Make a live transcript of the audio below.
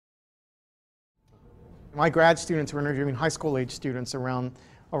My grad students were interviewing high school age students around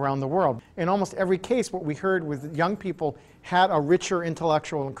the world. In almost every case, what we heard was that young people had a richer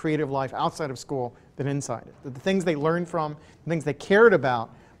intellectual and creative life outside of school than inside it. That the things they learned from, the things they cared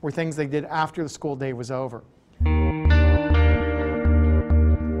about, were things they did after the school day was over.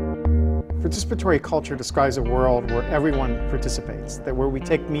 Participatory culture describes a world where everyone participates, that where we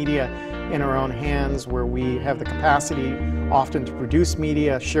take media in our own hands, where we have the capacity often to produce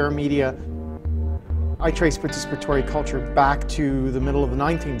media, share media. I trace participatory culture back to the middle of the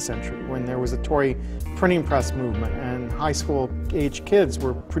 19th century when there was a Tory printing press movement and high school age kids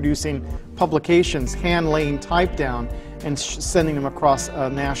were producing publications, hand-laying type down and sending them across a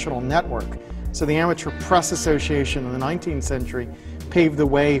national network. So the Amateur Press Association in the 19th century paved the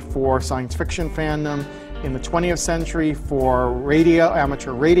way for science fiction fandom. In the 20th century for radio,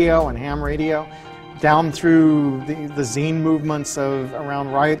 amateur radio and ham radio, down through the zine movements around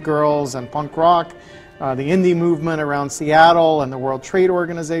Riot Girls and punk rock, the indie movement around Seattle and the World Trade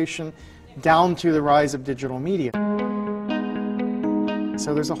Organization, down to the rise of digital media.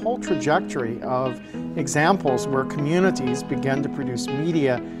 So there's a whole trajectory of examples where communities begin to produce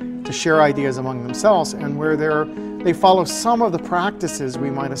media to share ideas among themselves and where they follow some of the practices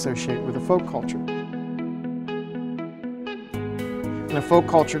we might associate with a folk culture. In a folk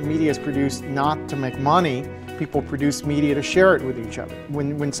culture, media is produced not to make money. People produce media to share it with each other.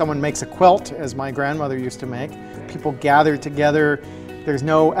 When someone makes a quilt, as my grandmother used to make, people gather together. There's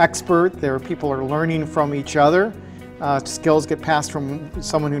no expert. People are learning from each other. Skills get passed from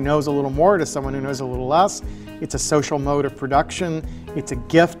someone who knows a little more to someone who knows a little less. It's a social mode of production. It's a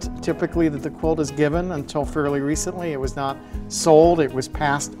gift, typically, that the quilt is given. Until fairly recently, it was not sold. It was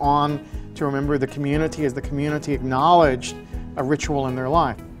passed on to a member of the community as the community acknowledged a ritual in their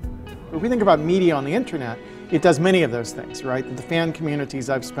life. If we think about media on the internet, it does many of those things, right? The fan communities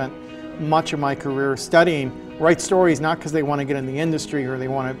I've spent much of my career studying write stories not because they want to get in the industry or they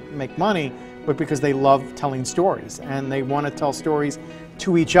want to make money, but because they love telling stories and they want to tell stories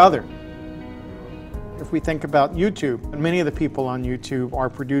to each other. If we think about YouTube, many of the people on YouTube are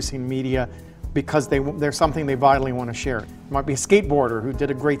producing media because there's something they vitally want to share. It might be a skateboarder who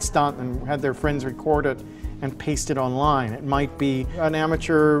did a great stunt and had their friends record it and paste it online. It might be an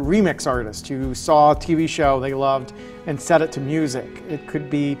amateur remix artist who saw a TV show they loved and set it to music. It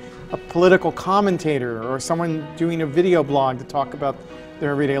could be a political commentator or someone doing a video blog to talk about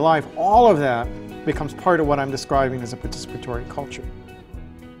their everyday life. All of that becomes part of what I'm describing as a participatory culture.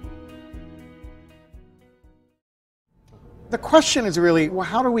 The question is really, well,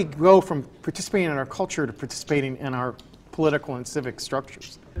 how do we go from participating in our culture to participating in our political and civic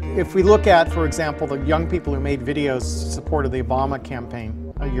structures? If we look at, for example, the young people who made videos in support of the Obama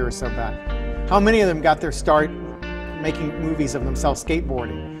campaign a year or so back, how many of them got their start making movies of themselves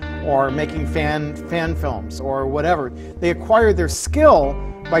skateboarding or making fan films or whatever? They acquired their skill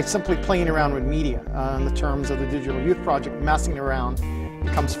by simply playing around with media. In the terms of the Digital Youth Project, messing around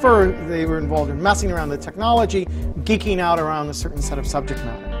comes first. They were involved in messing around the technology, geeking out around a certain set of subject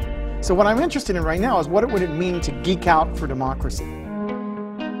matter. So what I'm interested in right now is what would it mean to geek out for democracy?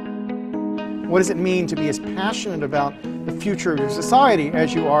 What does it mean to be as passionate about the future of your society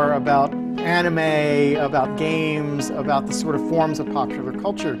as you are about anime, about games, about the sort of forms of popular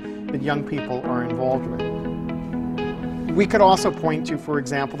culture that young people are involved with? We could also point to, for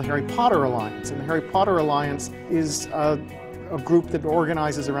example, the Harry Potter Alliance. And the Harry Potter Alliance is a group that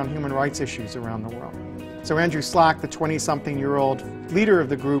organizes around human rights issues around the world. So Andrew Slack, the 20-something-year-old leader of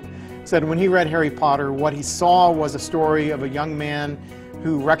the group, said when he read Harry Potter, what he saw was a story of a young man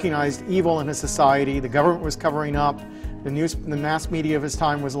who recognized evil in his society. The government was covering up, the mass media of his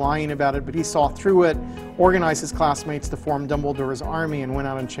time was lying about it, but he saw through it, organized his classmates to form Dumbledore's army and went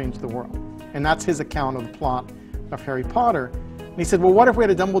out and changed the world. And that's his account of the plot of Harry Potter. And he said, well, what if we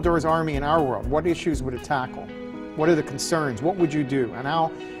had a Dumbledore's army in our world? What issues would it tackle? What are the concerns? What would you do?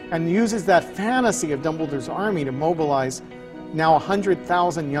 And uses that fantasy of Dumbledore's army to mobilize now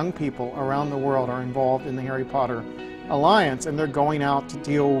 100,000 young people around the world are involved in the Harry Potter Alliance, and they're going out to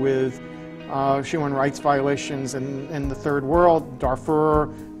deal with human rights violations in the third world,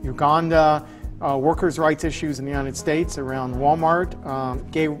 Darfur, Uganda, workers' rights issues in the United States around Walmart,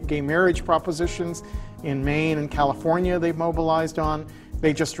 gay marriage propositions in Maine and California they've mobilized on.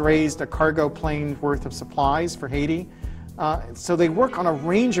 They just raised a cargo plane worth of supplies for Haiti. So they work on a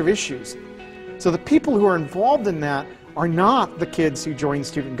range of issues. So the people who are involved in that are not the kids who joined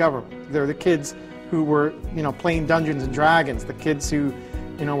student government. They're the kids who were, playing Dungeons and Dragons, the kids who,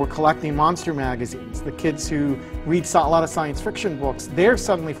 were collecting monster magazines, the kids who read a lot of science fiction books. They're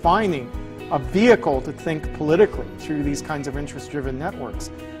suddenly finding a vehicle to think politically through these kinds of interest-driven networks.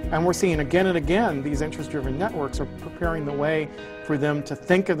 And we're seeing again and again these interest-driven networks are preparing the way for them to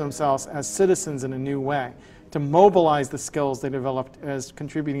think of themselves as citizens in a new way, to mobilize the skills they developed as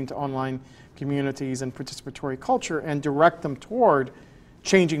contributing to online communities and participatory culture and direct them toward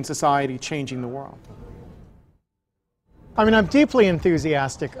changing society, changing the world. I mean, I'm deeply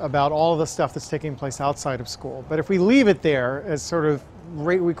enthusiastic about all of the stuff that's taking place outside of school, but if we leave it there as sort of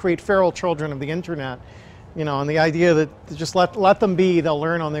we create feral children of the internet, you know, and the idea that just let them be, they'll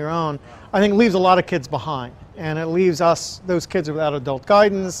learn on their own, I think leaves a lot of kids behind. And it leaves those kids without adult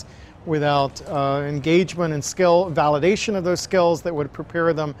guidance, without engagement and skill, validation of those skills that would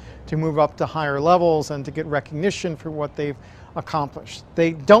prepare them to move up to higher levels and to get recognition for what they've accomplished.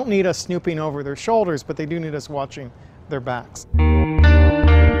 They don't need us snooping over their shoulders, but they do need us watching their backs.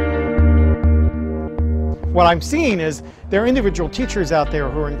 What I'm seeing is there are individual teachers out there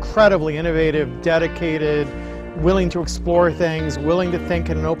who are incredibly innovative, dedicated, willing to explore things, willing to think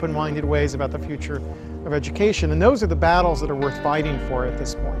in open-minded ways about the future of education. And those are the battles that are worth fighting for at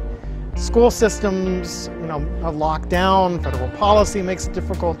this point. School systems, you know, are locked down. Federal policy makes it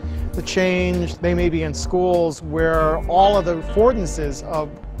difficult to change. They may be in schools where all of the affordances of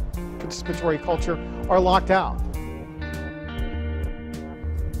participatory culture are locked out.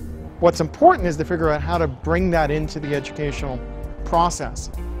 What's important is to figure out how to bring that into the educational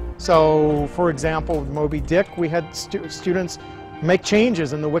process. So, for example, with Moby Dick, we had students make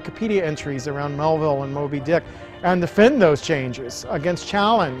changes in the Wikipedia entries around Melville and Moby Dick and defend those changes against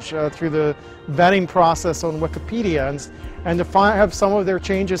challenge through the vetting process on Wikipedia and to have some of their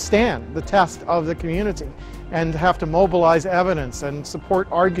changes stand the test of the community and have to mobilize evidence and support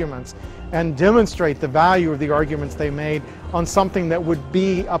arguments and demonstrate the value of the arguments they made on something that would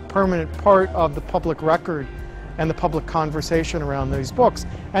be a permanent part of the public record and the public conversation around these books.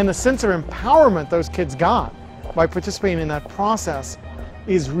 And the sense of empowerment those kids got by participating in that process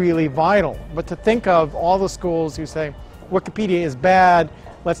is really vital. But to think of all the schools who say, Wikipedia is bad,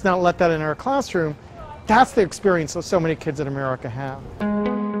 let's not let that in our classroom, that's the experience that so many kids in America have.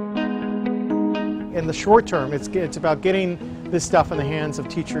 In the short term, it's about getting this stuff in the hands of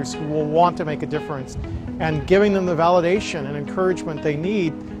teachers who will want to make a difference and giving them the validation and encouragement they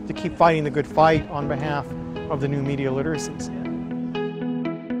need to keep fighting the good fight on behalf of the new media literacies.